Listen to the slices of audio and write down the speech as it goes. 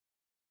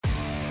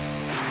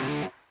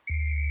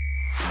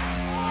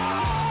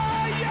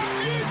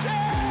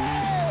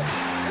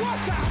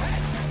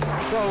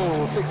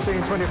Seoul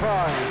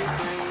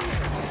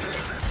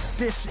 1625.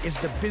 This is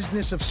the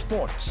business of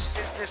sports.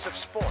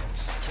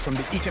 From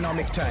the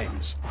Economic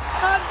Times.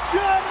 And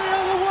Germany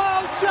are the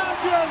world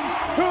champions,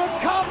 who have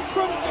come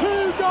from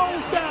 2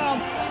 goals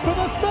down for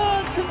the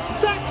 3rd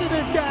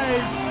consecutive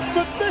game.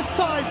 But this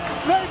time,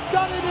 they've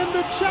done it in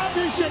the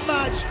championship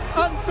match,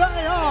 and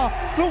they are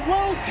the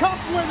World Cup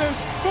winners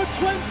for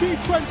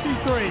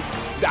 2023.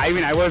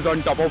 I was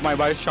on top of my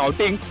voice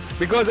shouting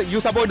because you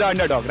support the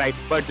underdog, right?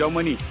 But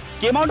Germany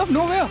came out of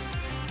nowhere.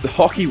 The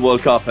Hockey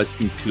World Cup has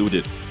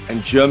concluded,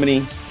 and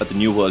Germany are the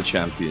new world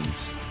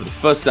champions. For the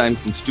first time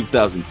since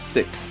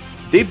 2006,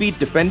 they beat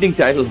defending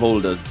title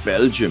holders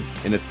Belgium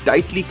in a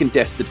tightly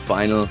contested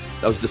final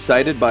that was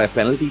decided by a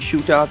penalty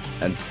shootout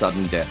and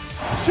sudden death.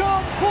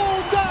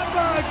 Jean-Paul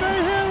Danberg, the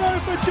hero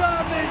for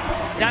Germany.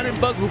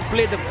 Danenberg, who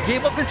played the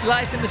game of his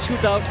life in the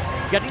shootout,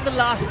 getting the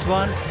last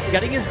one,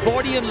 getting his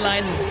body in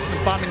line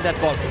and palming that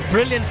ball.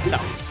 Brilliant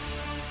stuff.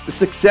 The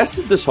success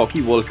of this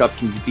Hockey World Cup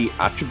can be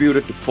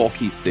attributed to 4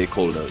 key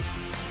stakeholders: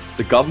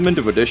 the government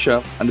of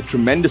Odisha and the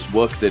tremendous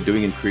work they're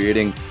doing in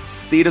creating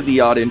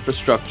state-of-the-art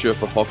infrastructure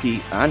for hockey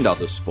and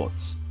other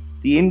sports,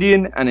 the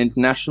Indian and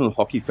international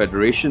hockey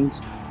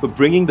federations for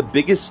bringing the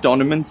biggest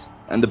tournaments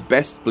and the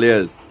best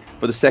players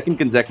for the 2nd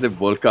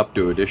consecutive World Cup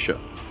to Odisha,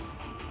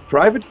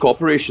 private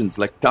corporations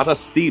like Tata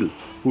Steel,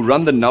 who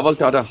run the Naval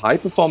Tata High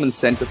Performance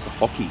Center for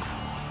Hockey,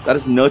 that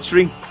is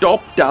nurturing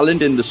top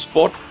talent in the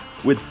sport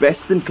with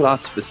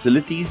best-in-class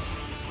facilities,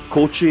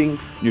 coaching,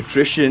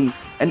 nutrition,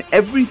 and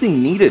everything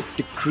needed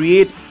to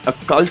create a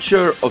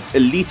culture of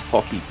elite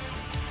hockey.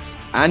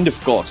 And of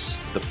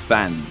course, the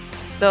fans.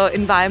 The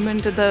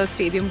environment at the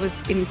stadium was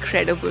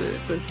incredible.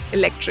 It was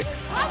electric.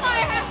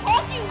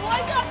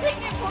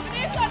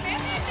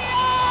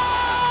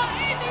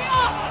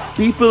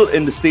 People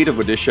in the state of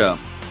Odisha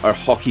are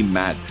hockey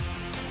mad.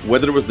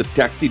 Whether it was the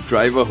taxi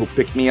driver who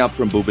picked me up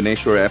from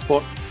Bhubaneswar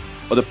Airport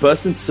or the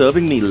person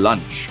serving me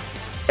lunch,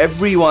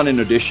 everyone in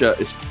Odisha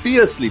is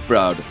fiercely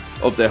proud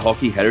of their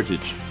hockey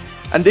heritage.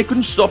 And they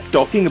couldn't stop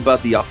talking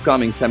about the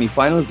upcoming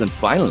semi-finals and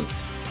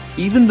finals,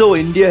 even though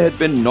India had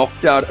been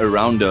knocked out a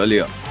round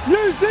earlier.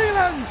 New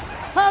Zealand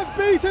have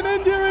beaten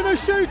India in a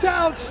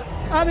shootout,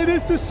 and it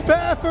is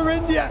despair for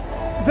India.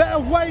 Their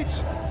wait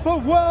for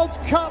World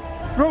Cup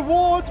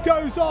reward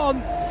goes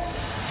on.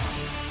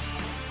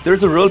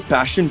 There's a real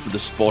passion for the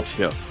sport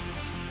here,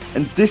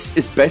 and this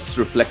is best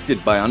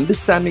reflected by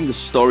understanding the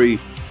story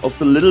of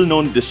the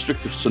little-known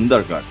district of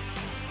Sundargarh,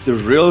 the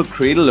real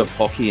cradle of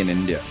hockey in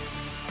India.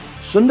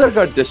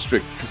 Sundargarh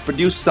district has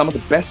produced some of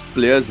the best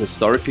players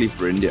historically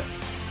for India,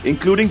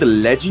 including the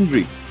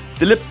legendary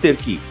Dilip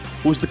Tirki,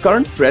 who is the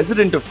current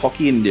president of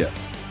Hockey India,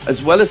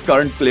 as well as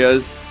current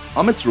players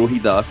Amit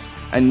Rohidas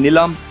and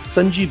Nilam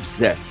Sanjeev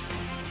Zes.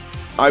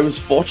 I was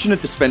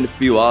fortunate to spend a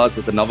few hours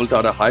at the Naval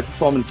Tata High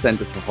Performance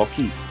Center for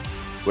Hockey,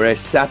 where I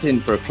sat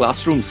in for a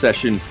classroom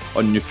session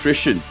on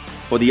nutrition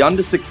for the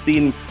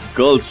under-16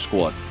 girls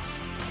squad.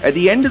 At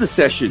the end of the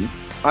session,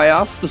 I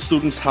asked the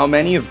students how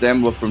many of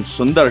them were from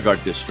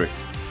Sundargarh district.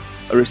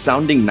 A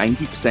resounding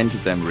 90%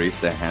 of them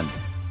raised their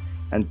hands.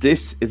 And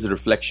this is a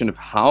reflection of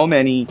how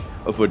many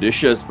of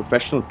Odisha's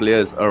professional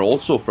players are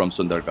also from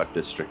Sundargarh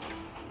district.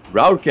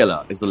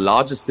 Rourkela is the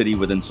largest city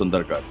within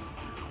Sundargarh,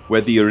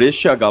 where the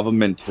Odisha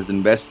government has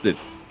invested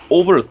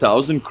over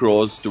 1,000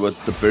 crores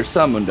towards the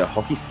Birsa Munda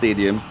Hockey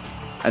Stadium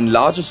and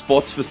larger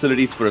sports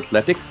facilities for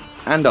athletics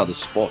and other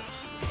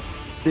sports.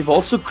 They've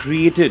also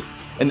created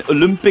an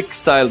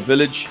Olympic-style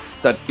village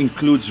that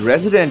includes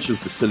residential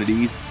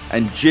facilities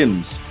and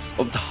gyms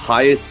of the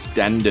highest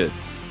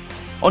standards.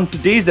 On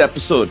today's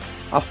episode,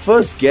 our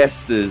first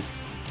guest is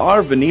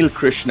R. Vanil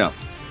Krishna,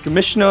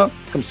 Commissioner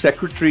cum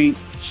Secretary,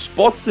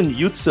 Sports and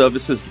Youth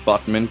Services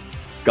Department,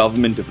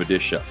 Government of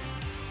Odisha.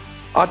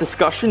 Our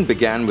discussion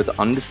began with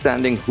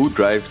understanding who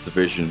drives the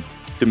vision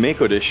to make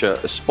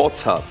Odisha a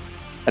sports hub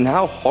and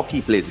how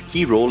hockey plays a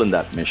key role in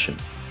that mission.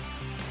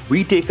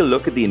 We take a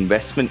look at the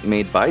investment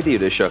made by the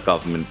Odisha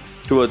government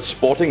towards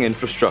sporting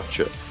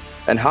infrastructure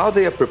and how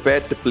they are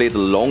prepared to play the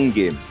long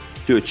game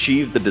to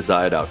achieve the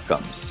desired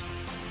outcomes.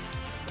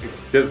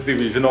 It's just the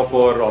vision of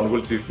our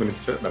Honorable Chief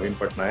Minister, Naveen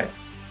Patnaik,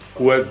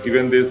 who has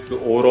given this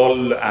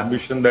overall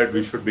ambition that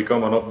we should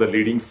become one of the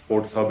leading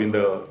sports hub in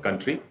the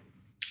country.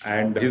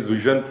 And his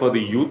vision for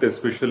the youth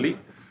especially,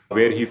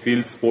 where he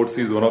feels sports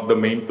is one of the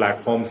main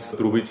platforms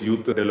through which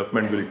youth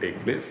development will take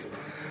place.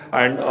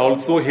 And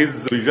also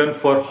his vision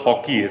for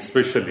hockey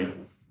especially,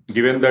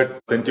 given that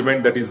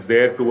sentiment that is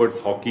there towards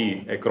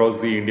hockey across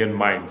the Indian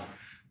minds,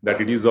 that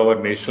it is our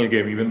national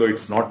game, even though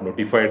it's not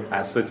notified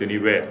as such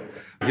anywhere.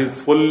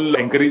 His full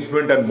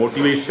encouragement and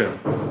motivation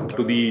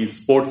to the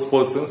sports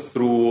persons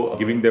through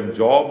giving them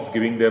jobs,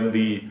 giving them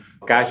the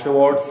cash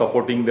awards,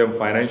 supporting them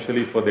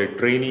financially for their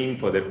training,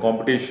 for their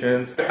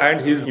competitions,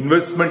 and his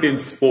investment in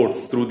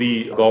sports through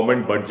the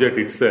government budget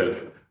itself.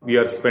 We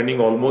are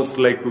spending almost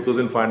like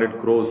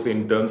 2,500 crores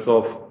in terms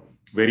of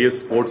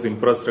various sports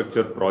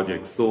infrastructure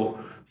projects. So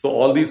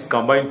all these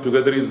combined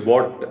together is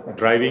what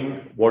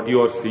driving what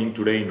you are seeing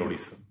today in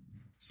Odisha.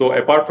 So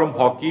apart from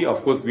hockey,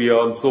 of course, we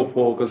also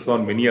focus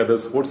on many other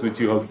sports, which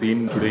you have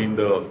seen today in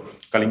the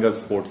Kalinga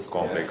Sports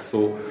Complex.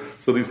 So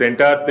this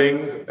entire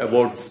thing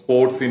about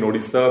sports in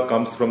Odisha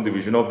comes from the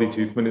vision of the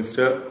Chief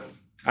Minister.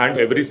 And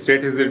every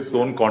state has its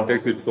own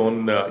context, its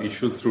own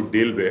issues to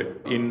deal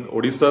with. In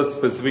Odisha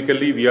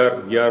specifically, we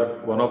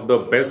are one of the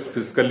best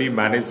fiscally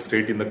managed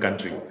state in the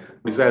country.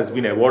 Odisha has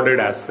been awarded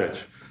as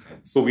such.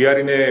 So we are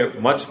in a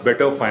much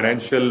better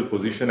financial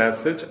position as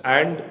such.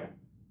 And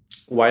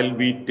while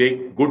we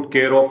take good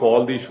care of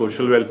all the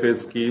social welfare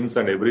schemes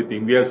and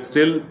everything, we are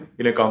still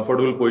in a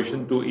comfortable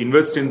position to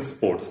invest in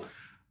sports.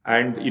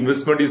 And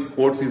investment in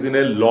sports is in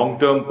a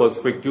long-term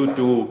perspective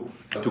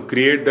to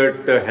create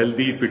that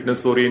healthy,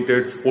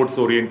 fitness-oriented,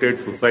 sports-oriented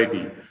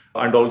society.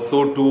 And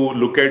also to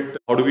look at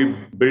how do we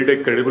build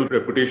a credible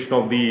reputation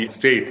of the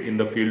state in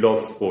the field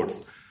of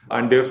sports.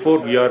 And therefore,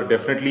 we are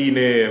definitely in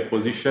a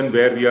position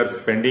where we are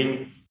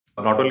spending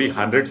not only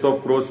hundreds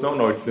of crores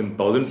now it's in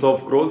thousands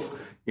of crores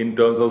in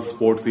terms of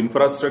sports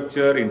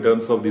infrastructure, in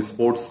terms of the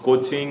sports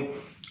coaching,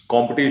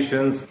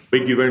 competitions,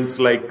 big events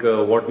like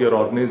what we are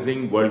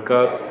organizing, World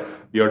Cups.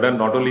 We have done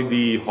not only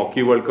the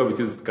Hockey World Cup,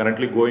 which is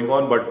currently going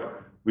on,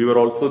 but we were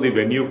also the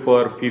venue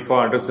for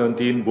FIFA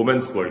Under-17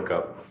 Women's World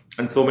Cup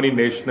and so many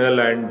national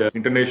and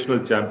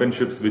international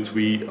championships which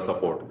we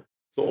support.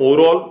 So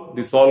overall,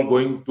 this all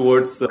going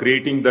towards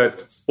creating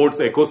that sports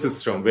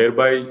ecosystem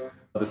whereby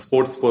the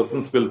sports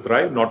persons will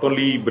thrive, not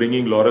only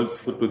bringing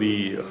laurels to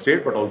the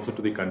state, but also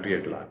to the country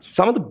at large.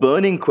 Some of the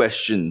burning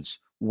questions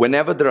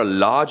whenever there are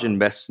large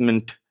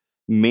investment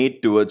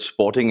made towards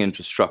sporting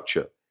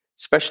infrastructure,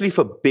 especially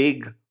for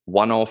big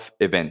one-off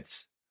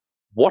events.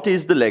 What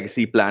is the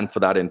legacy plan for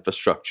that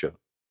infrastructure?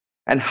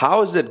 And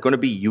how is it going to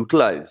be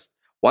utilized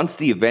once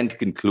the event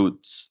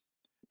concludes?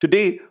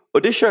 Today,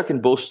 Odisha can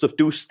boast of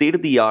 2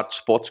 state-of-the-art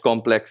sports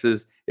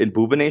complexes in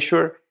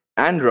Bhubaneswar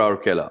and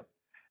Rourkela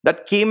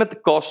that came at the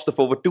cost of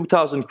over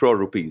 2,000 crore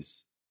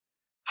rupees.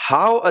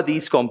 How are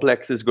these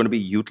complexes going to be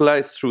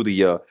utilized through the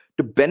year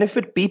to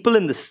benefit people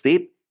in the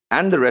state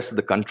and the rest of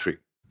the country?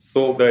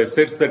 So the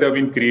assets that have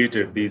been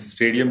created, these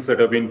stadiums that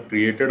have been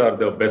created are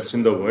the best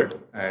in the world,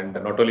 and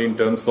not only in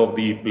terms of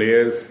the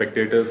players,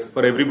 spectators,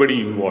 for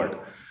everybody involved.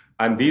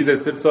 And these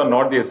assets are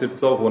not the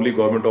assets of only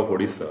government of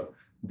Odisha.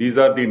 These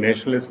are the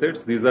national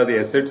assets. These are the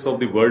assets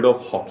of the world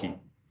of hockey.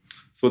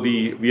 So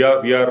we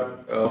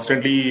are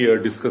constantly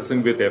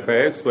discussing with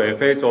FIH. So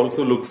FIH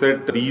also looks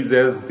at these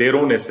as their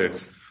own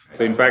assets.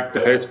 So in fact,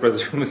 FIH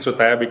President Mr.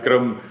 Taya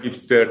Bikram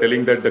keeps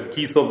telling that the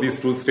keys of these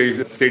 2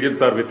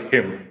 stadiums are with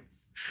him.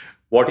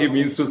 What he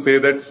means to say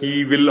that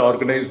he will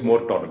organize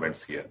more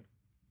tournaments here.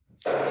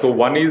 So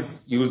one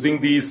is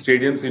using these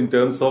stadiums in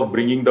terms of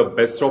bringing the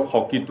best of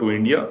hockey to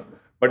India,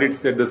 but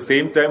it's at the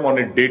same time on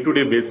a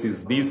day-to-day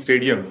basis. These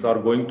stadiums are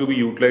going to be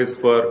utilized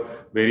for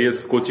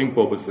various coaching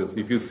purposes.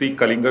 If you see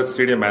Kalinga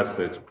Stadium as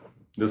such,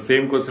 the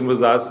same question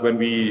was asked when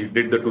we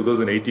did the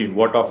 2018.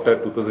 What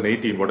after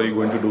 2018? What are you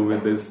going to do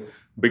with this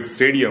big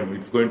stadium?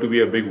 It's going to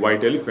be a big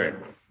white elephant.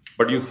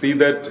 But you see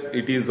that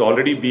it is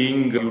already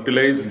being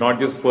utilized not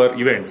just for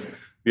events.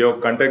 We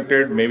have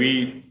conducted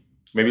maybe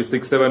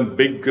 6-7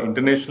 big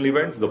international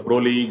events, the Pro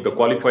League, the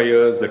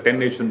qualifiers, the 10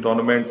 nation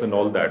tournaments and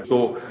all that.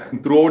 So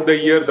throughout the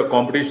year, the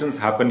competitions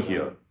happen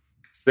here.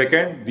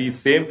 Second, the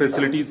same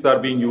facilities are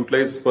being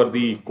utilized for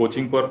the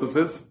coaching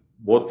purposes,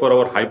 both for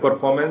our high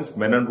performance,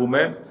 men and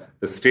women,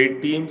 the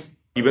state teams,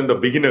 even the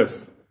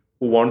beginners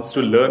who wants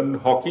to learn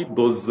hockey.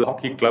 Those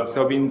hockey clubs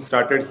have been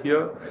started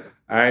here,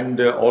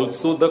 and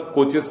also the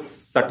coaches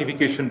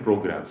certification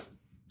programs.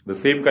 The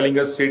same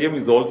Kalinga Stadium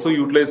is also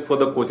utilized for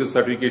the coaches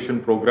certification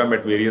program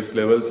at various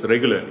levels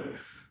regularly.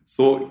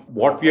 So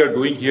what we are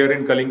doing here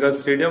in Kalinga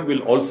Stadium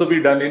will also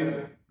be done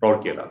in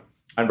Rourkela.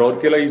 And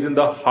Rourkela is in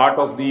the heart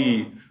of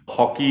the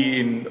hockey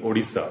in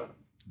Odisha.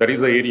 That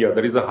is the area,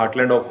 that is the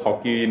heartland of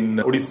hockey in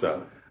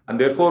Odisha. And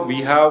therefore,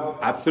 we have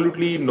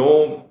absolutely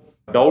no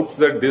doubts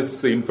that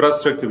this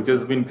infrastructure which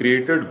has been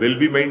created will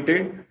be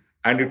maintained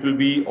and it will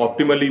be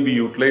optimally be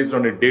utilized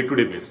on a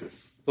day-to-day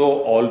basis.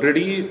 So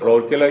already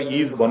Rourkela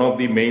is one of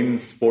the main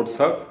sports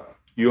hub.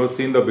 You have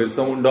seen the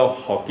Birsa Munda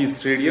Hockey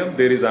Stadium.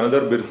 There is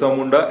another Birsa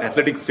Munda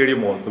Athletic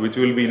Stadium also, which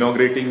we will be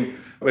inaugurating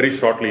very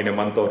shortly in a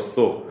month or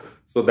so.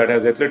 So that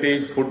has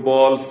athletics,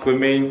 football,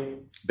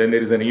 swimming. Then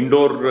there is an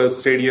indoor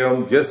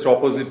stadium just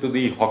opposite to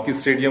the hockey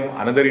stadium.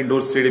 Another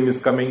indoor stadium is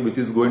coming, which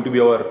is going to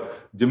be our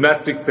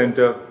gymnastics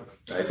center.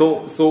 Right.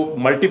 So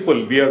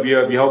multiple. We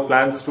have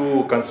plans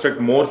to construct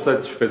more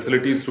such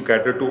facilities to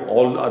cater to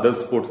all other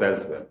sports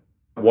as well.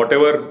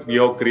 Whatever we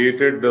have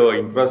created the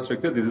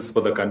infrastructure, this is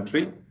for the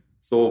country.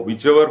 So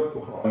whichever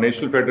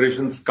national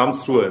federations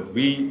comes to us,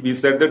 we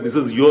said that this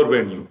is your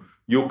venue.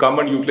 You come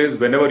and utilize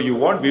whenever you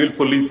want, we will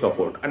fully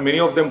support. And many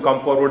of them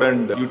come forward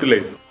and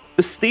utilize.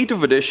 The state of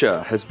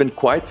Odisha has been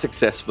quite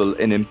successful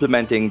in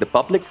implementing the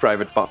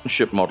public-private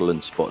partnership model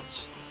in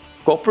sports.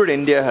 Corporate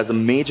India has a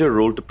major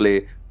role to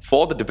play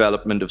for the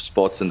development of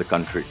sports in the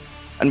country.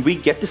 And we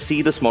get to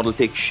see this model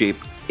take shape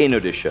in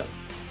Odisha.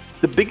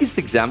 The biggest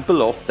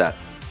example of that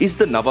is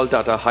the Naval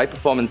Tata High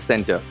Performance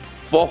Center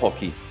for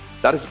hockey,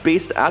 that is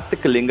based at the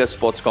Kalinga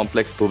Sports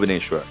Complex,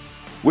 Bhubaneswar,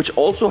 which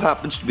also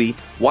happens to be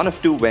one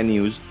of two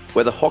venues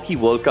where the Hockey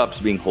World Cup is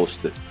being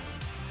hosted.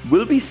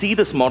 Will we see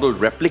this model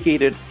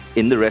replicated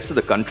in the rest of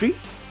the country?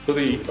 So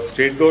the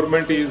state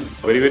government is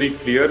very, very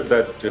clear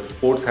that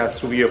sports has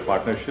to be a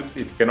partnership.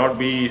 It cannot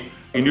be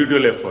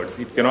individual efforts.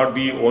 It cannot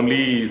be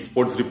only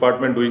sports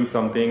department doing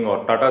something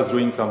or Tata's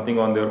doing something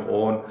on their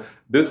own.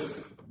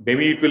 This,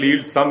 maybe it will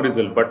yield some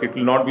result, but it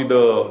will not be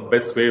the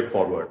best way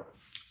forward.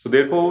 So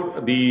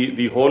therefore,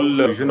 the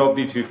whole vision of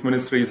the Chief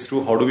Minister is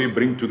to how do we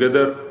bring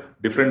together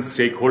different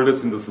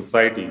stakeholders in the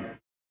society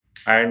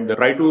and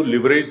try to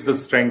leverage the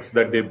strengths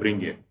that they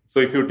bring in. So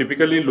if you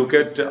typically look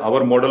at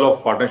our model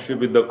of partnership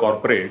with the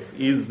corporates,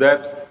 is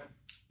that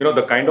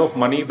the kind of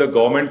money the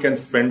government can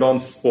spend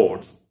on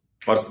sports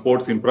or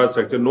sports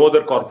infrastructure, no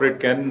other corporate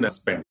can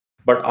spend.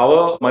 But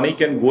our money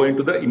can go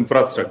into the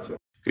infrastructure,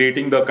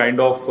 creating the kind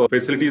of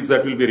facilities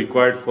that will be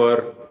required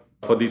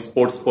for the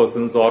sports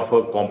persons or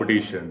for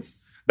competitions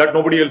that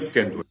nobody else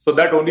can do. So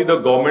that only the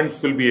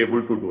governments will be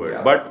able to do it.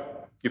 Yeah.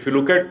 But if you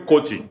look at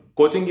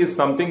coaching is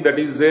something that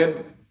is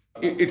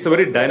it's a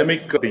very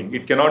dynamic thing.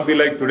 It cannot be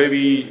like today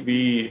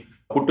we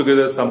put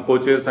together some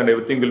coaches and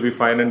everything will be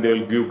fine and they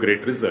will give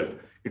great result.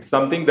 It's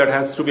something that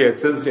has to be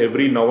assessed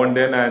every now and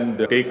then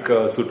and take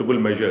suitable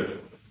measures.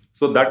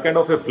 So that kind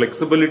of a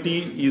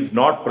flexibility is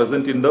not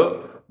present in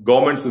the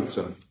government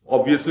systems.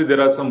 Obviously,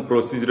 there are some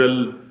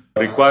procedural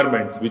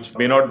requirements which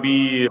may not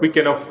be quick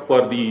enough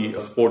for the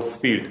sports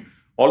field.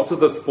 Also,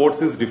 the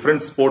sports is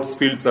different sports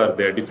fields are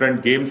there,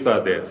 different games are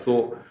there.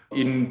 So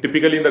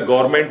typically in the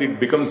government, it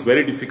becomes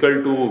very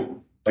difficult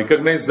to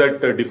recognize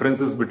that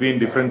differences between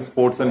different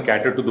sports and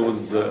cater to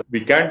those.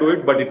 We can do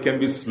it, but it can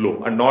be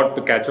slow and not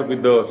to catch up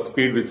with the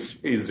speed which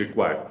is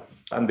required.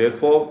 And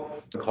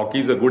therefore, hockey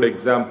is a good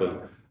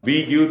example.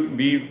 We give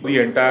the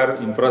entire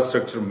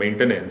infrastructure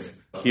maintenance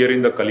here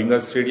in the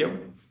Kalinga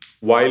Stadium,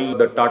 while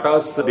the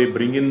Tatas, they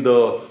bring in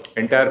the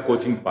entire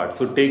coaching part.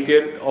 So take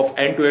care of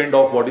end-to-end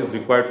of what is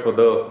required for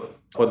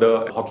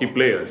the hockey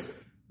players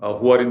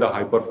who are in the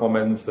high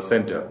performance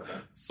center.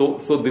 So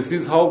this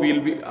is how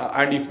we'll be,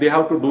 and if they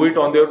have to do it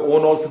on their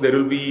own also, there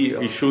will be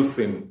issues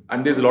and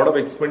there's a lot of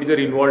expenditure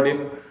involved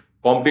in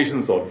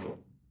competitions also.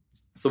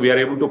 So we are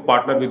able to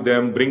partner with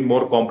them, bring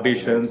more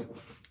competitions,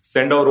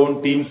 send our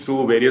own teams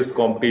to various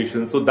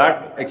competitions. So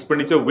that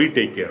expenditure, we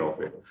take care of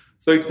it.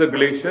 So it's a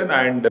relation,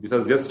 and this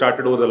has just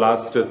started over the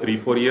last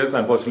 3-4 years.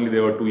 Unfortunately,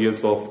 there were 2 years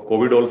of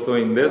COVID also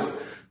in this.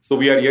 So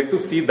we are yet to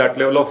see that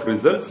level of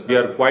results. We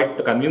are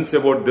quite convinced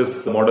about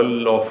this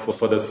model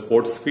for the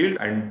sports field,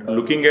 and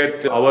looking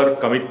at our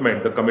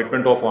commitment, the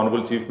commitment of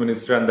Honorable Chief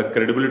Minister and the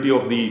credibility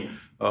of the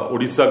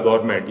Odisha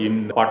government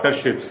in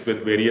partnerships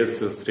with various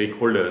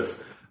stakeholders.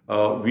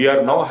 We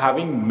are now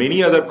having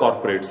many other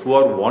corporates who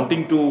are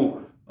wanting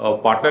to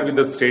partner with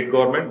the state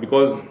government,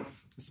 because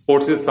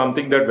sports is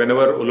something that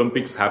whenever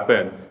Olympics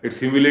happen, it's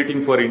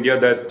humiliating for India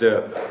that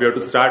we have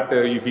to start,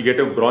 if we get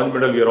a bronze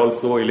medal, we are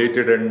also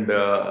elated and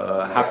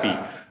happy.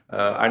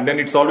 And then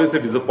it's always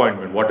a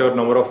disappointment. Whatever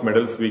number of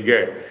medals we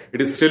get,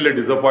 it is still a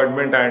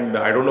disappointment, and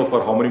I don't know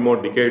for how many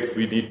more decades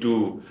we need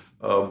to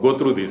go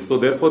through this. So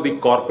therefore, the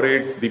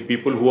corporates, the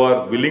people who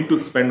are willing to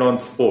spend on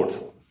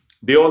sports,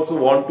 they also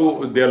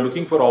they are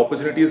looking for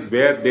opportunities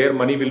where their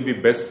money will be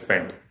best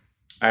spent.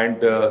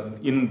 And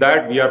in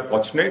that, we are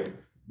fortunate,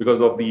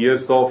 because of the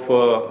years of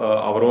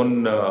our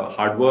own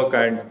hard work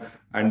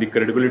and the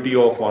credibility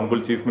of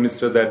Honorable Chief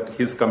Minister, that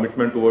his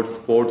commitment towards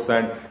sports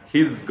and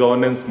his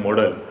governance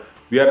model,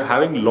 we are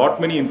having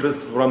many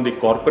interests from the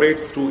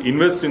corporates to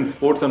invest in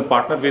sports and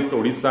partner with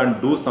Odisha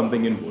and do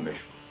something in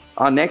Bhubaneswar.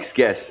 Our next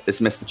guest is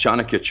Mr.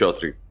 Chanakya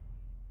Chaudhary,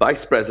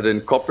 Vice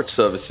President Corporate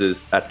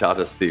Services at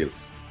Tata Steel.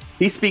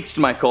 He speaks to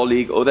my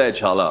colleague Uday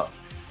Jhala,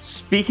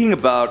 speaking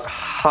about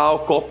how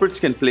corporates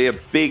can play a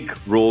big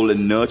role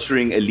in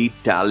nurturing elite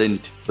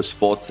talent for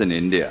sports in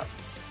India.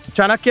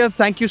 Chanakya,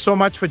 thank you so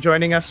much for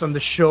joining us on the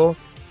show.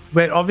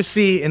 We're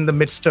obviously in the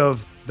midst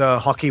of the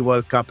Hockey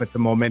World Cup at the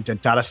moment,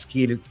 and Tata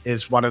Steel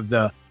is one of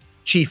the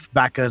chief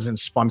backers and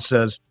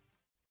sponsors.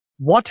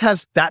 What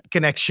has that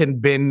connection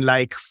been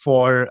like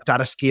for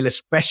Tata Steel,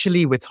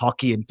 especially with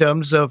hockey, in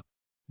terms of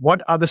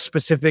what are the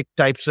specific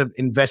types of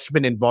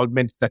investment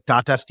involvement that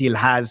Tata Steel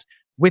has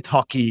with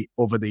hockey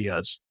over the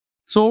years?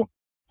 So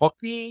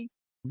hockey,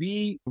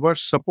 we were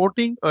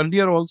supporting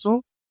earlier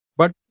also,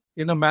 but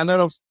in a manner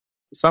of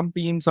some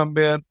team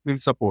somewhere will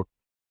support.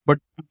 But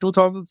in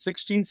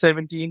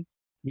 2016-17,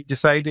 we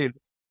decided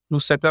to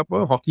set up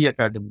a hockey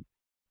academy,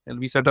 and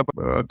we set up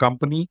a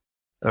company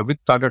with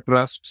Tata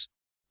Trusts,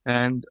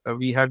 and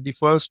we had the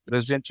first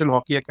residential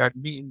hockey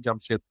academy in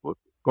Jamshedpur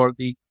called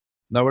the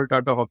Naval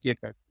Tata Hockey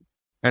Academy.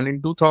 And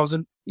in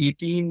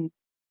 2018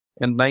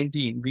 and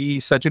 19, we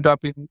set it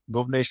up in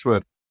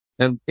Bhubaneswar.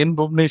 And in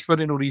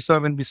Bhubaneswar, in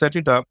Odisha, when we set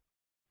it up,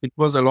 it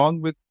was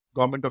along with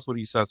Government of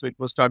Odisha. So it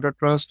was Tata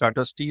Trust,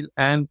 Tata Steel,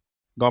 and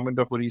Government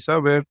of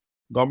Odisha, where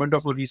Government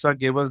of Odisha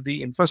gave us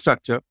the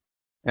infrastructure,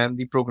 and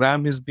the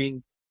program is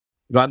being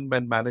run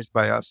and managed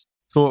by us.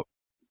 So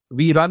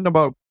we run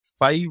about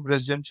 5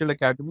 residential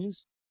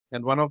academies,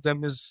 and one of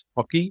them is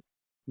hockey.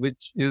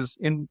 which is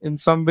in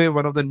some way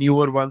one of the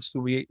newer ones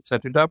to be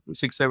set it up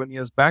 6-7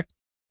 years back.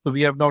 So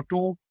we have now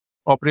 2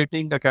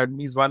 operating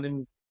academies, one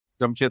in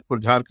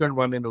Jamshedpur, Jharkhand,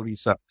 one in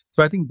Orissa.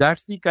 So I think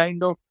that's the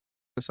kind of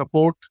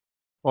support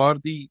or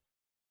the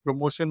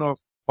promotion of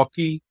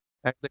hockey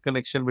and the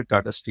connection with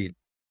Tata Steel.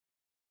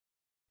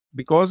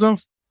 Because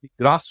of the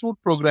grassroots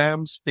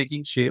programs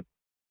taking shape,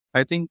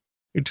 I think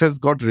it has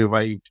got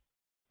revived.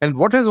 And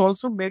what has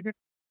also made it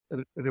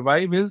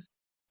revive is,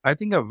 I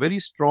think, a very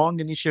strong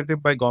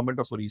initiative by Government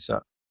of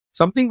Orissa.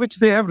 Something which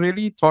they have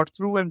really thought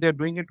through, and they're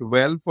doing it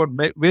well for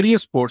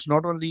various sports,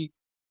 not only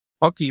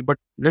hockey, but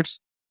let's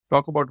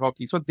talk about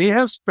hockey. So they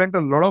have spent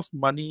a lot of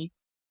money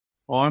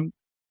on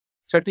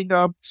setting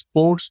up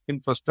sports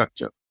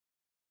infrastructure,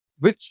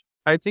 which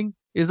I think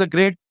is a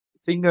great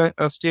thing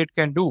a state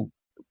can do,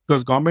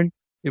 because government,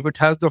 if it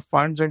has the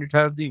funds and it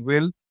has the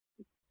will,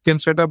 can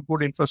set up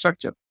good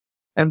infrastructure.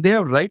 And they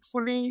have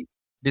rightfully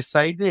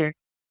decided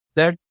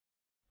that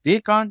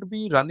they can't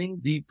be running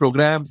the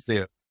programs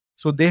there.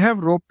 So they have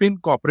roped in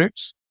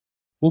corporates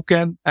who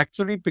can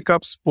actually pick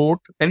up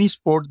any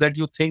sport that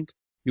you think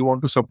you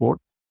want to support,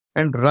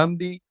 and run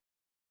the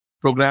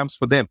programs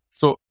for them.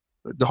 So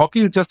the hockey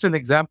is just an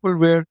example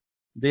where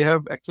they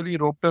have actually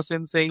roped us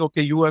in, saying,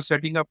 okay, you are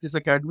setting up this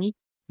academy.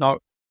 Now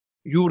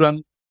you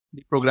run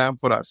the program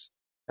for us.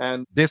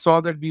 And they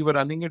saw that we were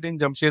running it in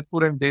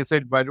Jamshedpur, and they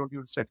said, why don't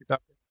you set it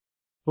up in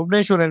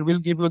Bhubaneswar, and we'll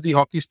give you the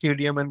hockey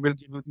stadium, and we'll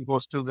give you the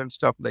hostels and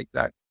stuff like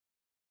that.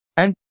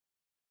 And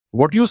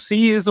what you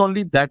see is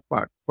only that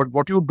part, but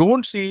what you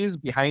don't see is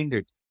behind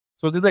it.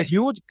 So there's a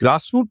huge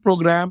grassroots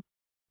program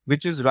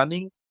which is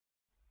running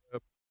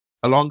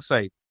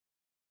alongside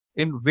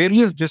in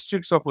various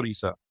districts of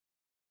Orissa,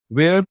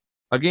 where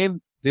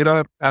again there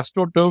are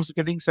AstroTurfs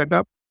getting set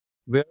up,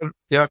 where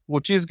there are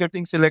coaches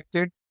getting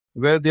selected,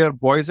 where there are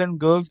boys and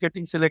girls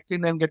getting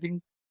selected and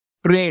getting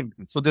trained.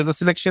 So there's a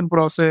selection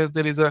process,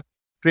 there is a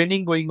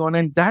training going on,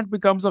 and that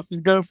becomes a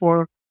feeder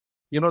for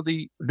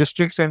the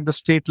districts and the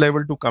state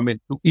level to come in,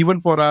 even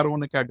for our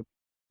own academy.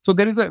 So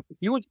there is a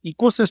huge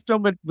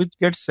ecosystem which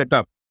gets set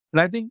up. And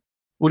I think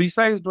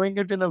Orissa is doing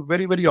it in a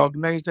very, very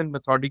organized and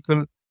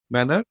methodical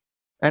manner.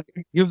 And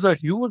it gives a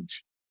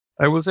huge,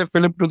 I will say,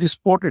 fillip to the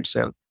sport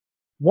itself.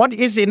 What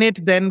is in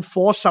it then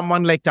for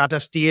someone like Tata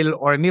Steel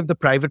or any of the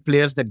private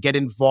players that get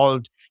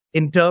involved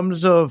in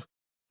terms of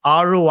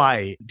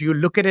ROI? Do you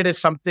look at it as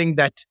something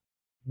that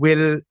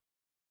will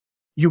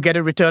you get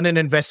a return in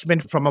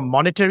investment from a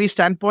monetary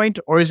standpoint,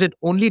 or is it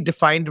only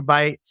defined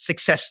by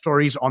success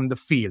stories on the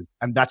field?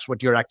 And that's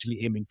what you're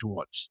actually aiming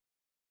towards?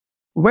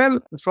 Well,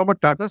 from a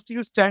Tata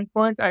Steel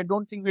standpoint, I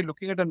don't think we're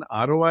looking at an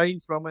ROI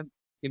from an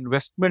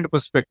investment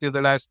perspective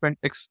that I spent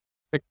X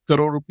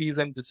crore rupees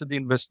and this is the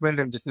investment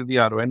and this is the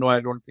ROI. No, I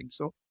don't think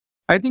so.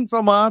 I think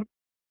from our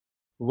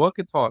work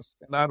ethos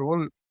and our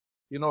whole,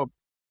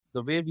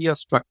 the way we are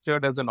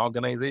structured as an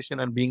organization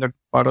and being a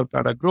part of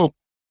Tata Group,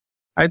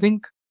 I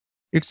think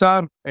it's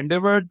our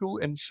endeavor to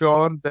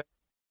ensure that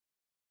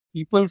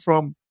people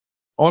from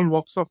all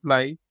walks of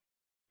life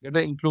get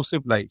an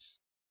inclusive life.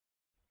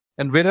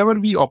 And wherever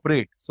we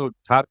operate, so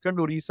Jharkhand,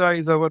 Orissa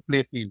is our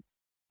play field.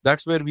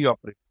 That's where we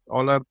operate.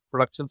 All our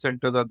production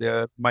centers are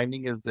there,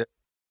 mining is there,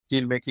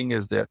 steel making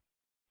is there.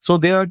 So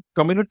there are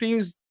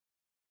communities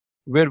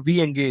where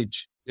we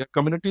engage. There are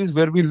communities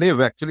where we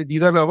live. Actually,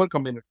 these are our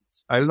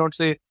communities. I will not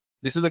say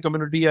this is the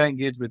community I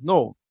engage with.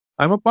 No,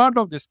 I'm a part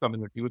of this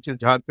community, which is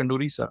Jharkhand,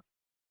 Orissa.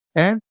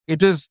 And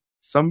it is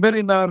somewhere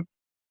in our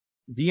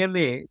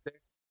DNA that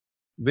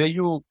where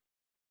you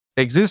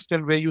exist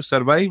and where you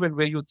survive and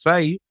where you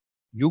thrive,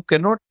 you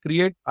cannot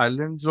create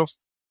islands of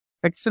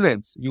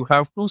excellence. You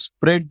have to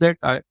spread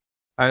that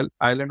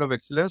island of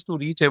excellence to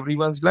reach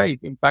everyone's life,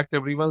 impact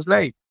everyone's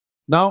life.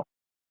 Now,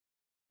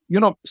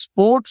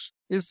 sports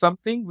is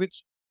something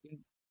which in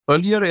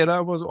earlier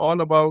era was all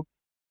about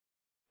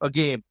a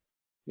game.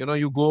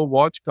 You go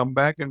watch, come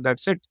back, and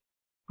that's it.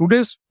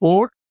 Today's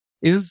sport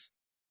is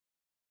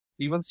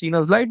even seen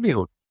as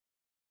livelihood.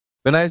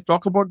 When I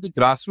talk about the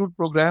grassroots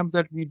programs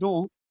that we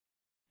do,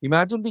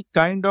 imagine the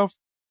kind of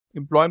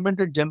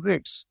employment it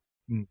generates.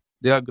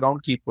 There are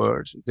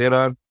groundkeepers. There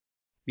are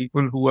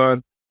people who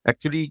are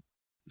actually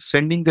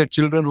sending their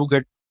children who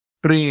get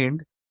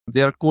trained.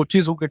 There are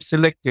coaches who get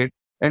selected.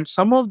 And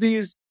some of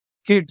these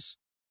kids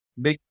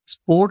make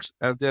sports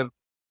as their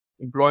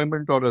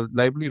employment or a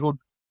livelihood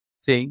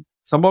thing.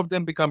 Some of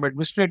them become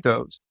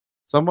administrators.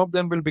 Some of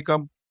them will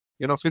become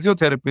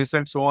physiotherapists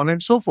and so on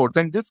and so forth.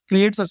 And this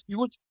creates a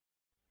huge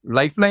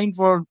lifeline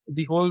for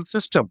the whole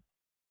system.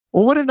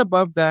 Over and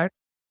above that,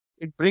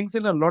 it brings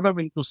in a lot of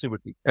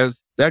inclusivity,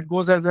 as that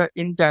goes as an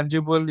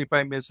intangible, if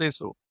I may say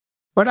so.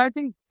 But I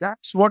think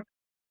that's what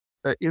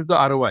is the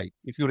ROI,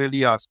 if you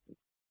really ask me.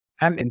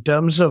 And in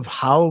terms of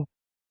how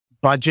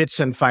budgets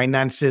and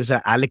finances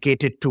are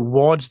allocated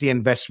towards the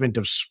investment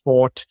of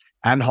sport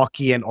and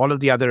hockey and all of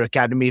the other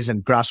academies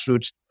and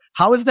grassroots,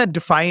 how is that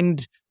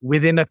defined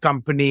within a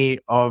company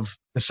of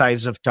the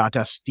size of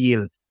Tata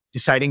Steel,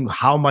 deciding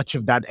how much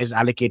of that is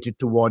allocated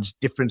towards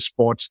different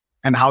sports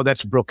and how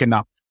that's broken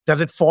up? does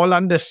it fall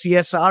under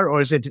CSR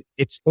or is it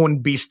its own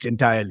beast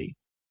entirely?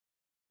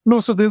 No,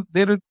 so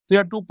there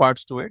are two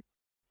parts to it.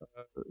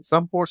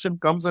 Some portion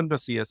comes under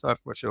CSR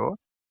for sure,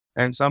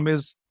 and some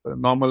is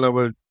normal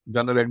our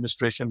general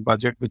administration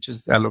budget, which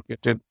is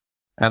allocated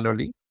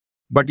annually.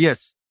 But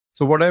yes,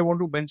 so what I want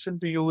to mention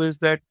to you is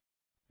that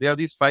there are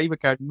these 5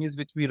 academies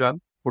which we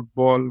run: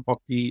 football,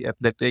 hockey,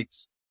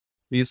 athletics.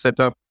 We've set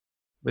up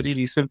very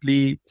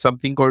recently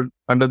something called,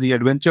 under the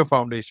Adventure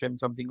Foundation,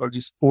 something called the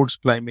sports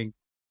climbing,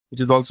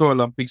 which is also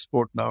Olympic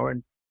sport now.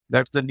 And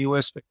that's the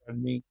newest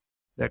academy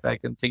that I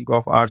can think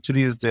of.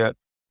 Archery is there,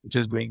 which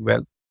is doing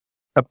well.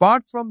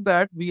 Apart from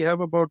that, we have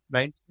about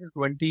 19 to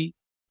 20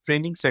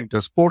 training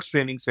centers, sports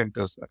training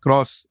centers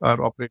across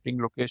our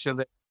operating locations.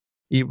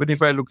 Even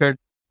if I look at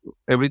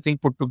everything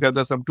put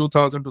together, some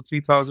 2,000 to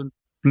 3,000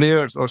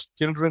 players or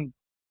children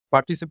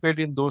participate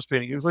in those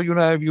trainings. So,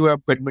 you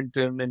have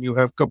badminton and you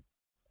have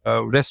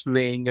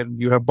wrestling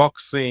and you have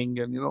boxing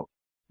and,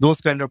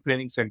 those kind of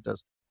training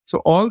centers. So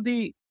all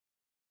the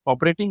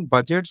operating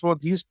budgets for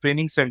these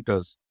training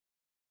centers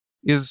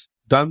is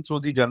done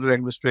through the general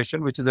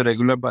administration, which is a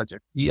regular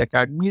budget. The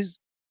academies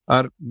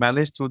are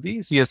managed through the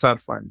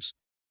CSR funds.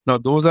 Now,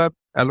 those are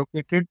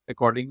allocated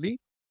accordingly.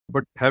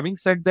 But having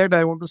said that,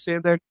 I want to say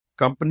that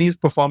company's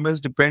performance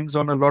depends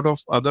on a lot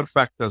of other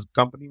factors.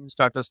 Company means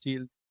Tata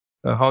Steel,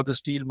 how the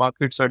steel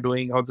markets are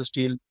doing, how the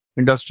steel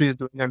industry is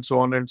doing, and so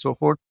on and so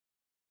forth.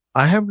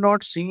 I have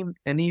not seen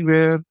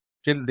anywhere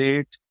till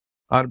date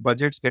our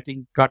budgets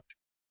getting cut.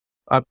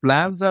 Our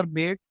plans are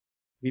made,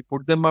 we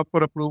put them up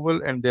for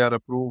approval, and they are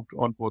approved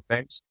on both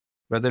ends,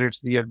 whether it's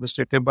the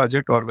administrative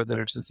budget or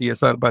whether it's the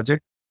CSR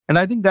budget. And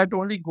I think that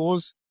only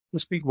goes to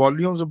speak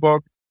volumes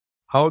about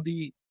how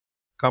the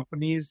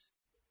company's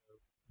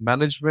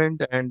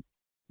management and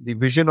the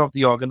vision of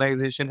the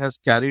organization has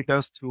carried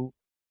us through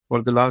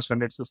for the last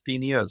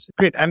 115 years.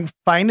 Great. And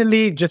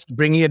finally, just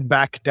bringing it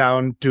back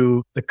down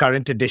to the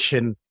current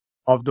edition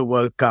of the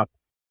World Cup,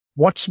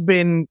 what's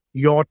been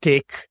your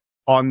take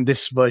on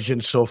this version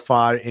so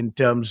far in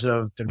terms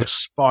of the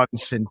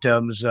response, in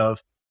terms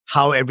of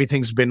how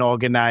everything's been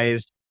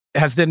organized?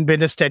 Has there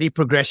been a steady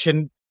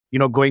progression,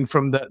 going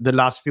from the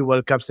last few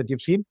World Cups that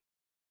you've seen?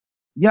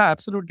 Yeah,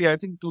 absolutely. I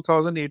think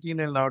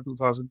 2018 and now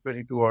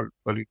 2022 or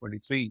early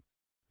 23.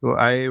 So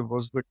I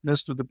was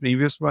witness to the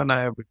previous one.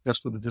 I have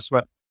witnessed to this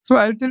one. So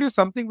I'll tell you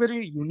something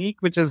very unique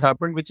which has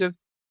happened, which is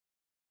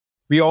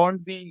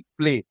beyond the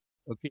play.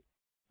 Okay.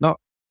 Now,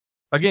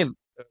 again,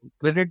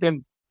 credit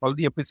and all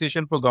the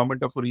appreciation for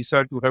government of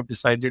Orissa to have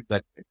decided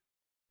that.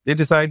 They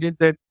decided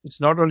that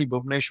it's not only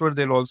Bhubaneswar,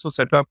 they'll also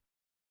set up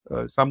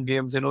some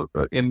games,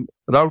 in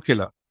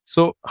Rourkela.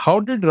 So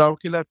how did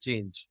Rourkela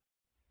change?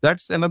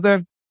 That's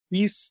another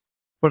piece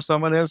for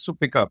someone else to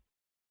pick up.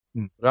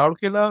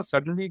 Rourkela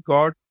suddenly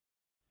got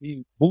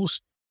the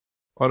boost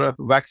or a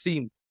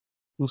vaccine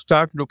to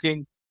start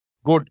looking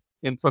good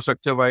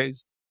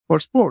infrastructure-wise for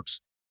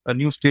sports. A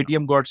new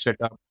stadium got set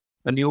up,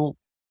 a new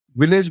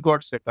village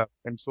got set up,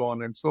 and so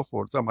on and so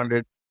forth. Some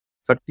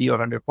 130 or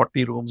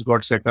 140 rooms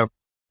got set up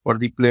for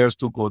the players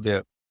to go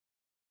there.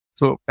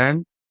 So,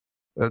 and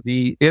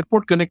the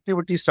airport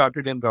connectivity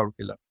started in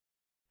Rourkela.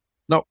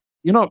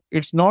 Now,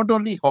 it's not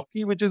only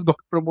hockey which has got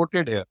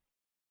promoted here.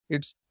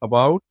 It's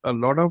about a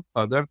lot of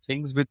other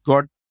things which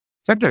got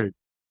settled.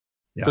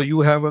 Yeah. So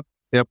you have an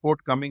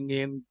airport coming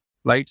in,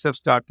 flights have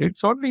started.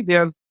 Certainly they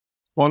are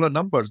smaller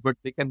numbers, but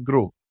they can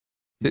grow.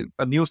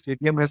 A new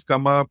stadium has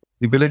come up,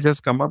 the village has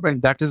come up,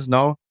 and that is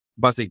now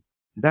buzzing.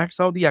 That's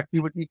how the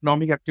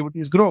economic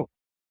activities grow.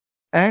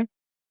 And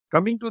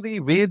coming to the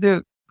way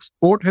the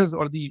sport has,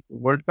 or the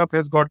World Cup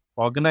has got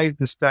organized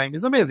this time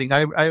is amazing.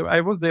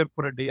 I was there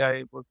for a day.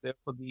 I was there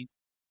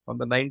on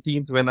the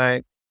 19th when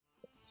I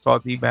saw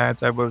the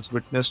match. I was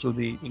witness to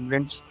the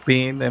England,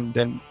 Spain, and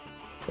then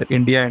the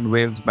India and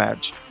Wales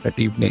match that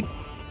evening.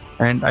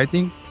 And I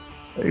think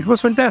it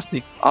was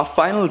fantastic. Our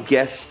final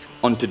guest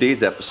on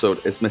today's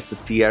episode is Mr.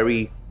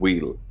 Thierry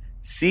Wheal,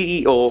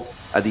 CEO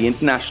at the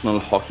International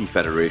Hockey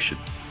Federation.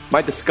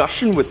 My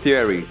discussion with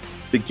Thierry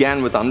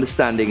began with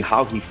understanding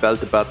how he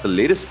felt about the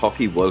latest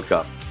Hockey World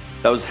Cup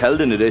that was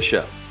held in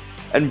Odisha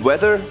and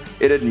whether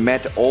it had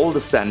met all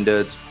the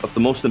standards of the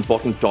most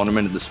important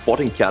tournament in the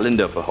sporting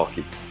calendar for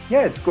hockey.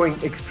 Yeah, it's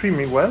going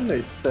extremely well.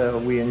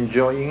 We're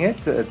enjoying it.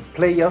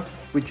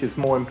 Players, which is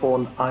more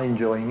important, are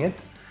enjoying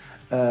it.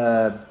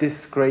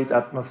 This great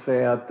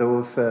atmosphere,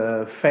 those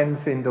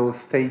fans in those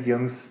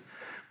stadiums,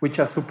 which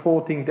are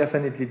supporting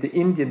definitely the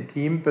Indian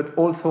team, but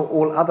also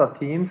all other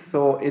teams.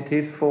 So it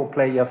is for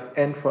players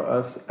and for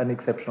us an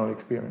exceptional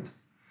experience.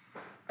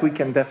 We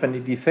can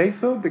definitely say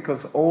so,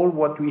 because all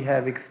what we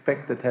have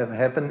expected have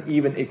happened,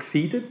 even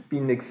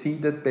been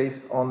exceeded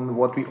based on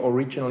what we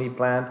originally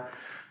planned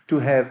to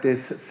have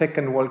this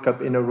second World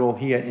Cup in a row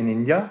here in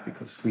India,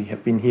 because we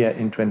have been here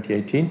in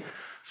 2018.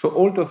 So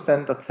all those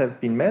standards have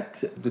been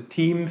met. The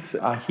teams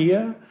are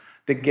here.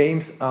 The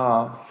games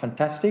are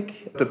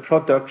fantastic. The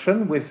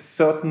production with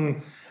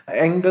certain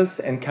angles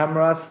and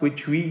cameras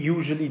which we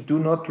usually do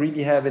not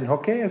really have in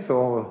hockey.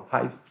 So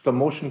high slow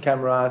motion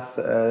cameras,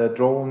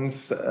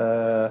 drones,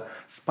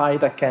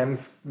 spider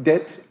cams,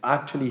 that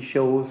actually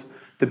shows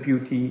the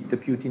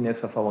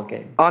beautiness of our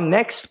game. Our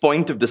next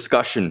point of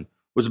discussion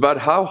was about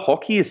how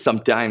hockey is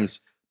sometimes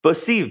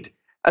perceived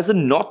as a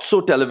not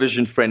so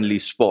television friendly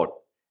sport,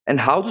 and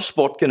how the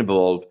sport can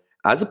evolve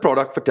as a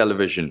product for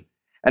television,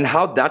 and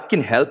how that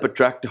can help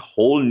attract a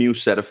whole new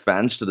set of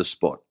fans to the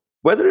sport.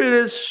 Whether it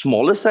is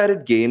smaller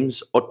sided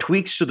games or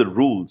tweaks to the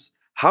rules,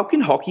 how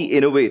can hockey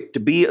innovate to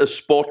be a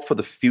sport for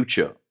the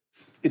future?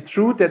 It's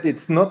true that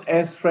it's not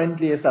as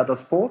friendly as other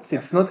sports.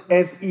 It's not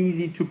as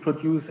easy to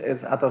produce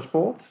as other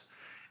sports.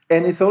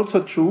 And it's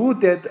also true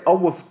that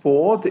our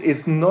sport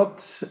is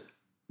not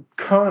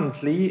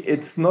currently,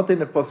 it's not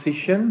in a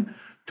position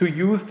to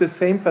use the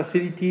same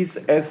facilities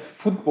as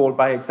football.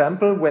 By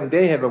example, when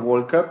they have a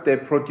World Cup, they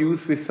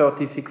produce with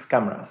 36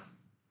 cameras.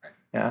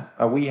 Yeah,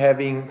 are we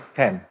having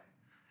 10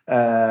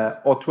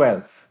 or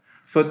 12?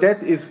 So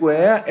that is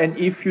where, and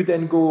if you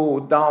then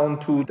go down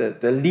to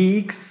the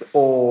leagues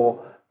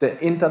or the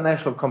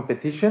international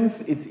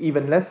competitions, it's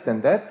even less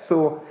than that.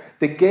 So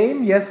the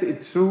game, yes,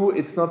 it's true,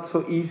 it's not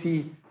so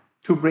easy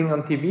to bring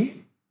on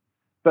TV,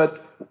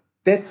 but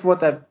that's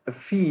what I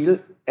feel,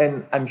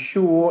 and I'm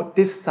sure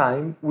this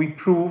time we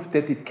prove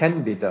that it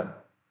can be done.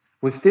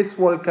 With this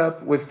World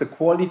Cup, with the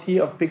quality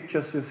of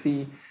pictures you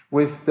see,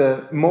 with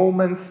the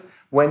moments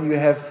when you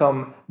have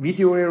some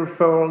video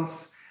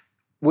referrals,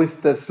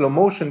 with the slow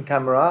motion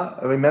camera,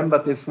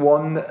 remember this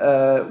one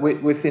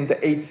within the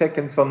 8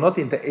 seconds or not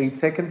in the 8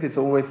 seconds, it's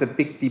always a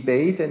big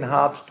debate and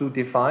hard to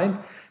define.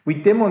 We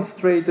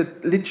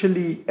demonstrated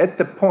literally at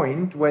the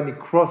point when it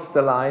crossed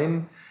the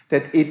line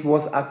that it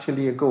was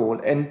actually a goal.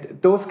 And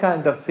those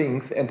kind of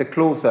things, and the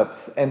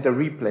close-ups and the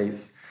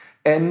replays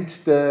and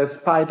the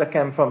spider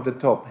cam from the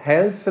top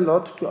helps a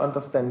lot to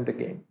understand the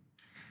game.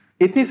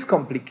 It is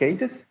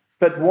complicated,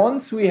 but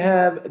once we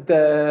have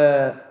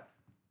the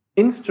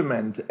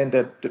instrument and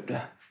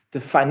the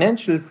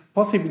financial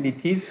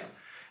possibilities,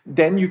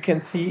 then you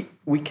can see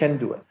we can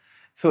do it.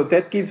 So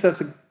that gives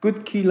us a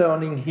good key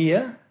learning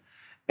here.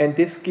 And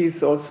this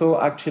gives also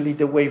actually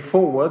the way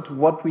forward,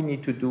 what we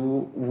need to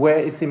do, where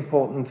it's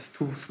important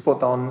to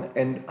spot on,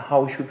 and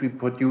how should we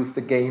produce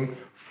the game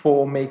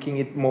for making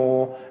it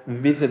more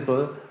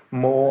visible,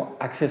 more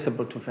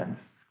accessible to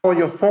fans. For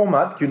your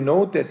format, you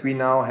know that we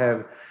now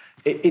have,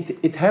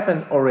 it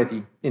happened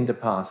already in the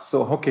past,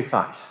 so Hockey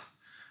Fives.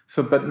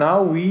 So, but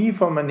now we,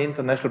 from an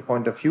international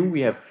point of view,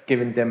 we have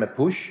given them a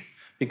push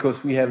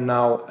because we have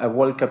now a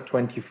World Cup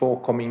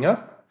 24 coming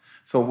up.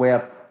 So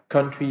where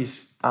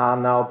countries are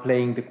now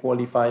playing the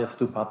qualifiers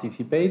to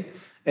participate.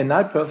 And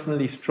I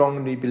personally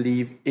strongly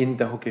believe in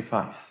the Hockey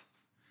Fives.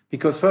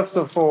 Because first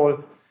of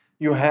all,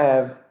 you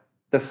have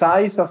the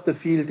size of the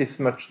field is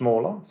much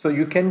smaller. So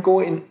you can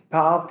go in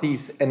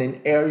parties and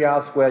in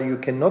areas where you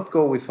cannot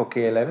go with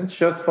Hockey 11s,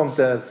 just from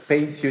the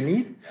space you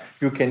need.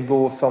 You can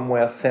go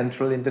somewhere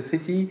central in the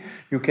city.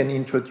 You can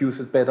introduce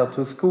it better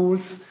to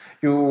schools.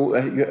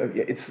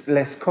 It's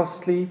less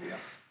costly.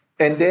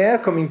 And there,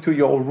 coming to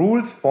your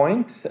rules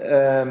point,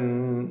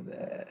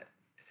 the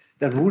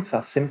rules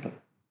are simple.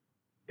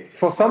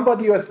 For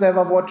somebody who has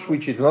never watched,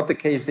 which is not the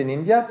case in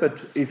India,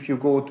 but if you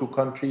go to a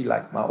country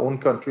like my own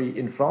country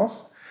in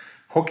France,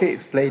 hockey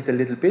is played a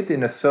little bit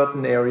in a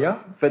certain area,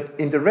 but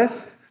in the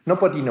rest,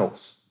 nobody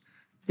knows.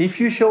 If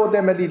you show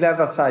them a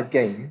 11-side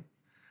game,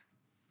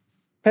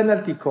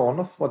 penalty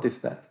corners, what is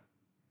that?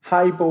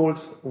 High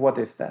balls, what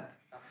is that?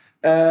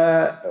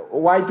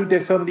 Why do they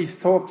suddenly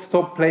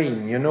stop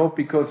playing? You know,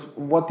 because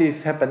what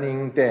is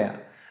happening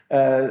there?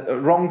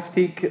 Wrong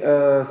stick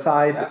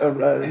side.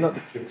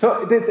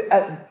 So there's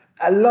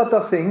a lot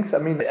of things. I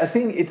mean, I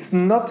think it's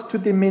not to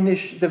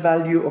diminish the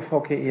value of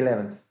Hockey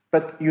 11s,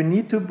 but you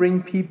need to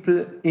bring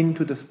people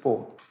into the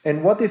sport.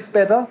 And what is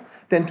better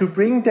than to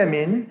bring them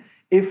in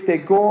if they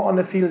go on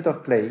a field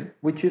of play,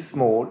 which is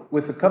small,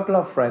 with a couple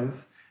of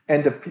friends,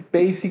 and the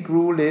basic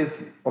rule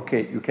is,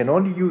 okay, you can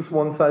only use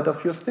one side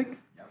of your stick,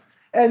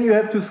 and you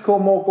have to score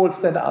more goals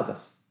than the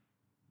others.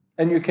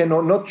 And you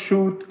cannot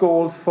shoot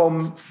goals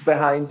from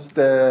behind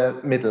the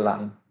middle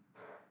line.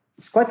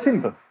 It's quite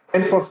simple.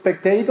 And for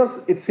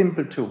spectators, it's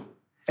simple too.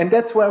 And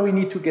that's where we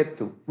need to get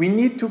to. We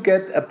need to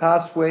get a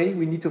pathway,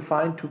 we need to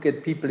find to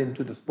get people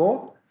into the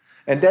sport.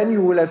 And then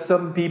you will have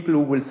some people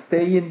who will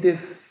stay in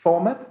this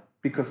format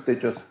because they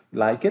just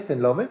like it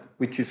and love it,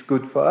 which is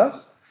good for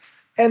us.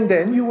 And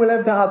then you will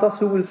have the others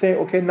who will say,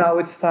 okay, now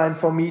it's time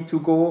for me to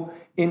go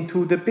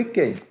into the big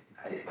game.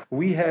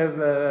 We have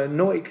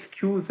no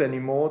excuse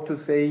anymore to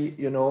say,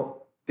 you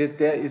know, that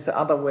there is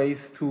other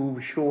ways to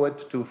show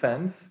it to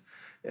fans.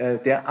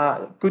 There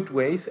are good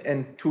ways,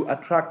 and to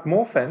attract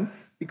more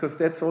fans, because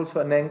that's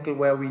also an angle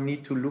where we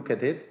need to look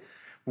at it.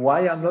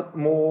 Why are not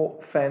more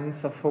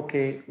fans of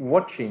hockey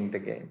watching the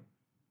game?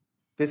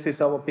 This is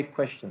our big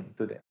question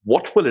today.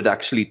 What will it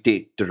actually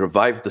take to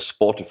revive the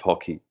sport of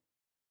hockey?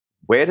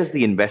 Where does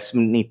the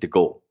investment need to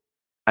go?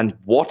 And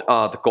what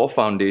are the core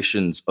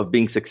foundations of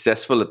being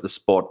successful at the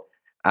sport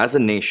as a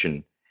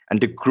nation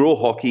and to grow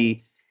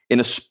hockey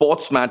in a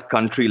sports-mad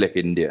country like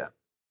India.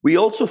 We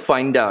also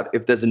find out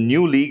if there's a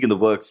new league in the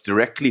works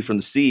directly from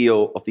the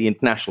CEO of the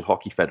International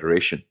Hockey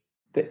Federation.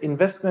 The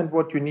investment,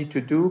 what you need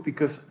to do,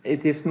 because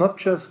it is not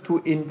just to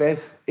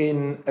invest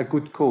in a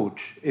good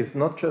coach, it's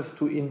not just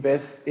to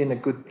invest in a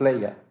good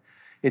player.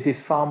 It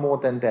is far more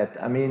than that.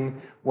 I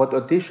mean, what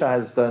Odisha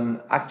has done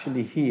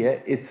actually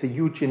here, it's a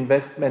huge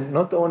investment,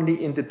 not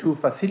only in the 2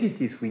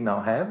 facilities we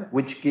now have,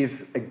 which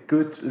gives a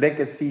good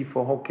legacy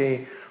for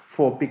hockey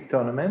for big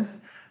tournaments,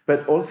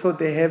 but also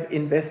they have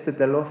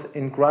invested a lot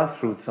in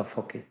grassroots of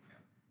hockey.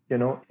 You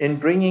know, in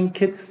bringing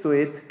kids to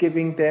it,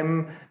 giving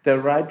them the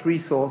right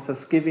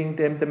resources, giving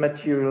them the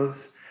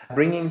materials,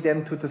 bringing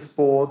them to the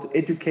sport,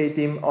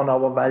 educating on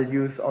our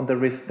values, on the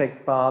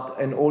respect part,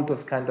 and all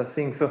those kind of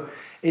things. So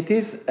it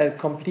is a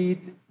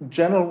complete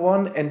general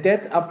one, and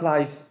that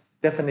applies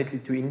definitely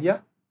to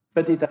India,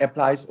 but it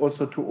applies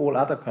also to all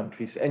other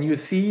countries. And you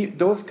see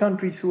those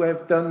countries who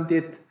have done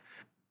it,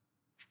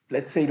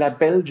 let's say like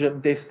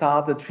Belgium, they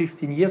started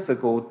 15 years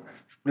ago,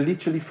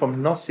 literally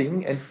from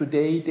nothing, and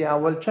today they are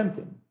world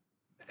champion.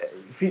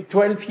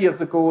 12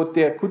 years ago,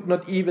 they could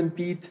not even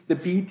beat the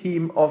B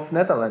team of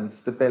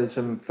Netherlands, the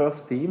Belgium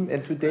first team,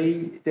 and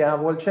today they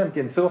are world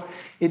champions. So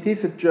it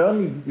is a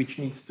journey which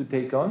needs to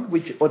take on,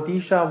 which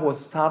Odisha was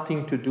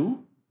starting to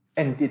do,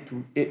 and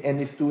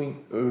is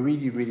doing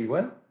really, really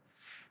well.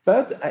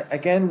 But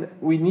again,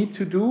 we need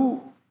to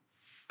do,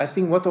 I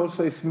think what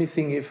also is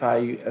missing, if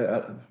I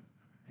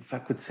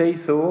could say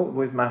so,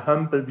 with my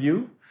humble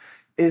view,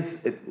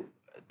 is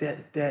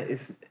that there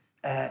is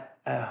a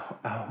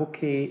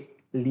hockey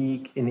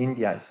league in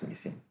India is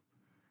missing.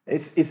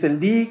 It's a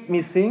league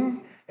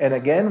missing, and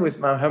again, with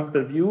my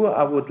humble view,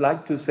 I would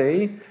like to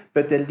say,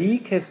 but the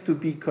league has to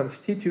be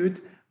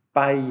constituted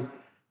by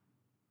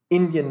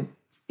Indian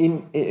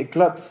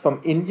clubs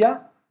from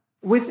India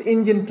with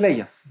Indian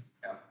players.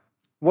 Yeah.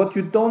 What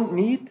you don't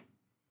need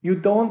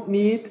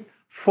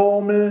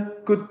formal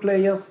good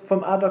players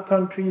from other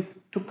countries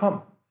to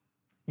come.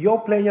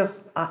 Your players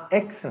are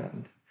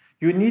excellent.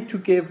 You need to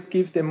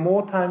give them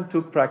more time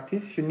to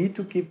practice. You need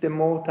to give them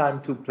more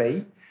time to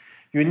play.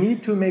 You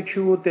need to make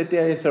sure that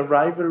there is a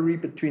rivalry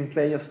between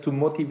players to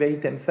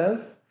motivate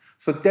themselves.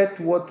 So that's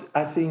what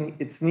I think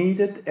it's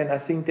needed, and I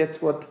think that's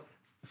what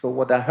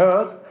I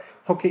heard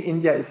Hockey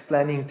India is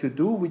planning to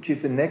do, which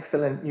is an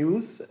excellent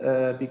news,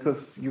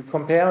 because you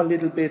compare a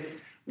little bit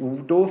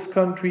those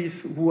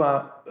countries who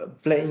are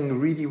playing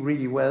really,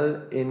 really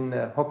well in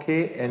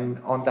hockey and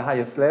on the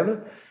highest level.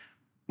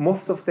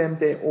 Most of them,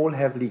 they all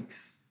have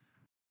leagues.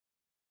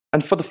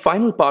 And for the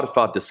final part of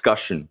our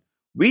discussion,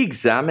 we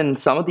examine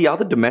some of the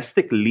other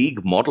domestic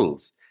league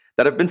models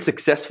that have been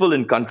successful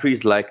in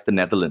countries like the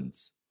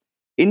Netherlands.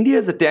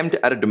 India's attempt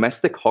at a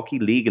domestic hockey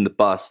league in the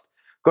past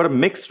got a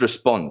mixed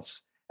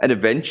response and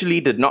eventually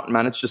did not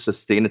manage to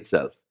sustain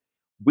itself.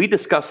 We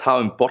discuss how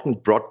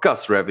important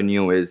broadcast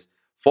revenue is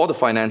for the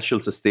financial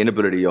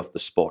sustainability of the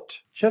sport.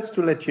 Just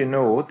to let you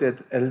know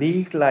that a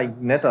league like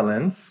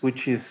Netherlands,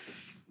 which is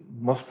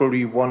most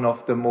probably one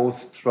of the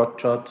most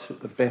structured,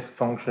 best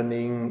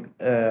functioning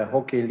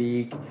hockey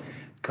league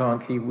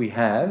currently we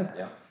have.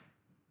 Yeah.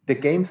 The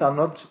games are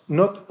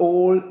not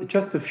all,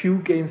 just a few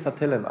games are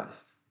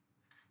televised.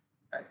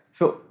 Right.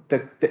 So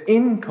the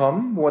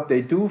income, what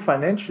they do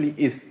financially,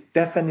 is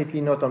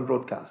definitely not on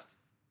broadcast.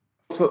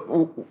 So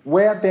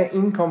where their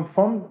income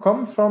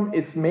comes from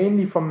is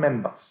mainly from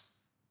members.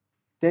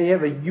 They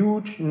have a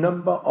huge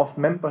number of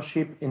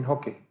membership in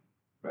hockey.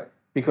 Right.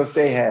 Because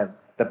they have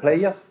the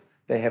players,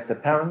 they have the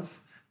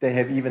parents, they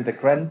have even the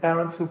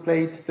grandparents who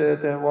played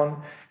the one.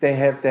 They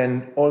have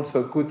then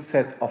also a good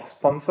set of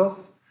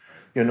sponsors,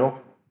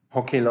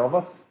 hockey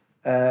lovers.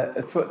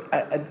 So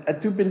I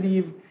do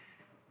believe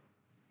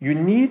you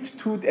need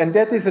to, and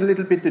that is a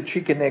little bit the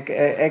chicken egg,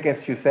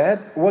 as you said.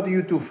 What do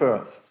you do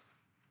first?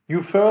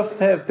 You first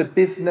have the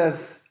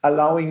business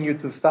allowing you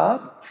to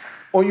start,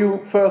 or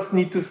you first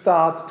need to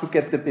start to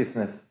get the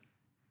business?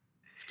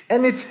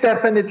 And it's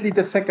definitely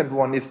the second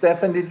one. It's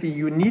definitely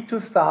you need to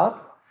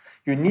start.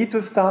 You need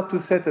to start to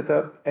set it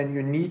up, and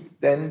you need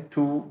then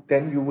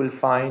you will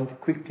find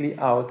quickly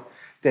out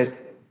that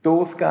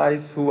those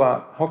guys who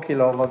are hockey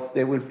lovers,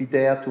 they will be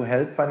there to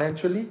help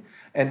financially.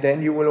 And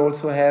then you will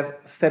also have,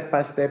 step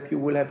by step, you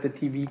will have the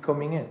TV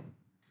coming in.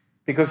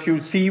 Because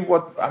you see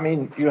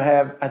you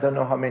have, I don't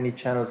know how many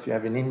channels you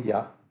have in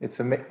India.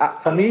 For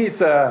me,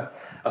 it's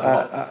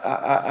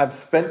I've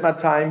spent my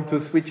time to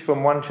switch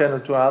from one channel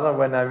to another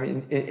when I'm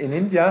in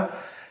India.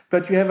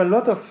 But you have a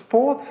lot of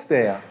sports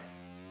there,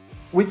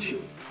 which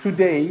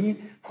today,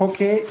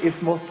 hockey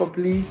is most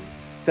probably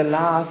the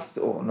last,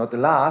 or not the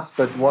last,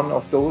 but one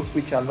of those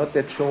which are not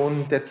that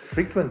shown that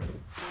frequently.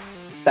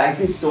 Thank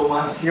you so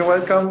much. You're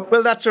welcome.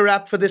 Well, that's a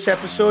wrap for this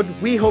episode.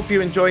 We hope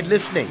you enjoyed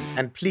listening,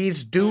 and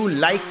please do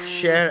like,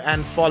 share,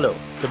 and follow.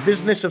 The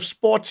Business of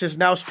Sports is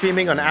now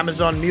streaming on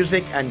Amazon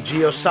Music and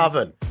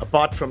JioSaavn,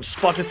 apart from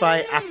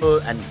Spotify, Apple,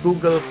 and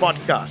Google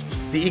Podcasts,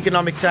 the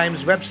Economic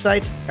Times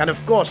website, and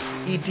of course,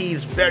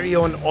 ET's very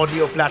own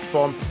audio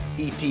platform,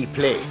 ET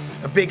Play.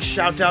 A big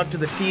shout out to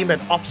the team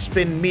at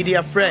Offspin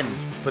Media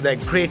Friends for their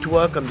great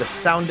work on the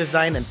sound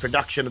design and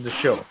production of the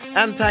show.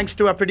 And thanks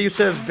to our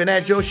producers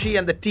Vinay Joshi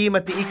and the team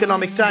at the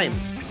Economic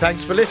Times.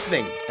 Thanks for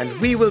listening, and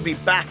we will be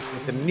back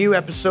with a new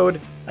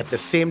episode at the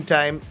same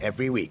time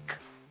every week.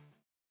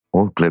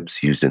 All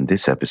clips used in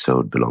this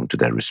episode belong to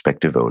their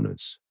respective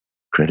owners.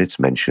 Credits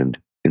mentioned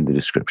in the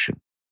description.